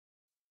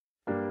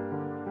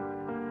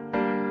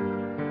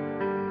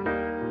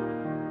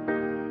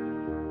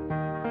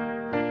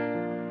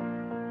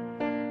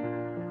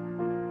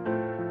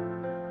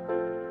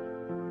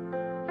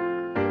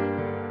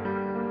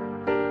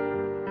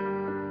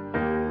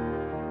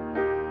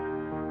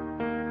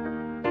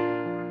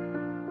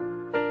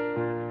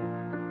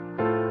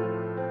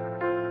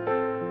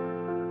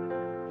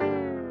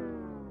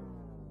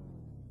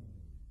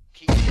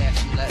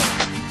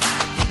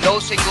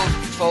single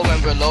full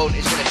member alone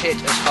is gonna hit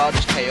as hard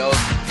as KO.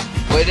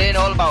 But it ain't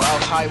all about how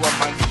high one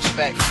man can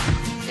spec.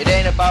 It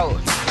ain't about...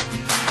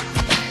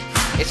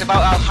 It's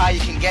about how high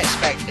you can get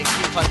spec and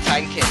keep on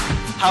tanking.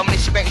 How many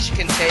specs you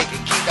can take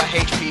and keep that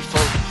HP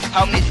full.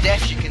 How many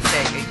deaths you can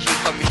take and keep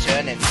on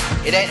returning.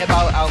 It ain't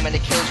about how many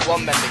kills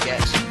one member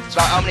gets. It's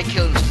about how many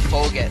kills the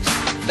four gets.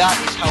 That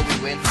is how we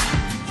win.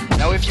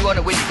 Now if you want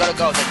to win, you gotta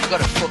go out there, you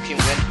gotta fucking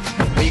win.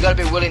 But you gotta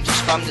be willing to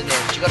spam the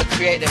names, you gotta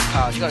create them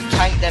cards, you gotta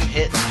tank them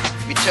hits,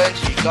 return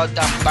to your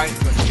goddamn bank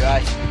runs dry.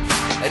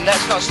 And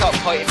let's not stop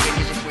pointing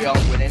fingers if we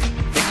aren't winning,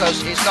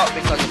 because it's not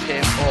because of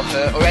him or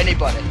her or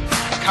anybody.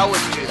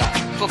 Cowards do that,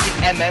 fucking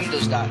MM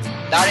does that.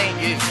 That ain't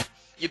you.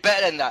 You're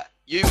better than that.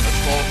 You are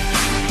full.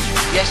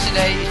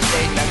 Yesterday is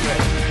today's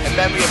memory, a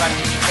memory of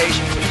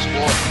anticipation for this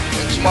war,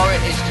 and tomorrow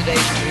is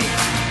today's dream.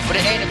 But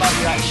it ain't about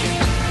your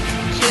actions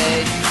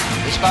today,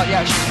 it's about the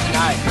actions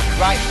tonight,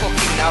 right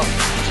fucking now.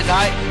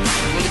 Tonight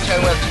will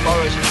determine whether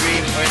tomorrow is a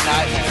dream or a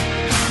nightmare.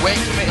 Wait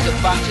for me as a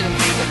battered and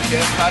beaten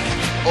jerk pan,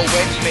 or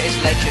wait for me as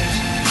legends.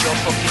 It's your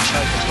fucking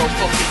choice, let's go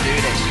fucking do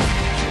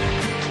this.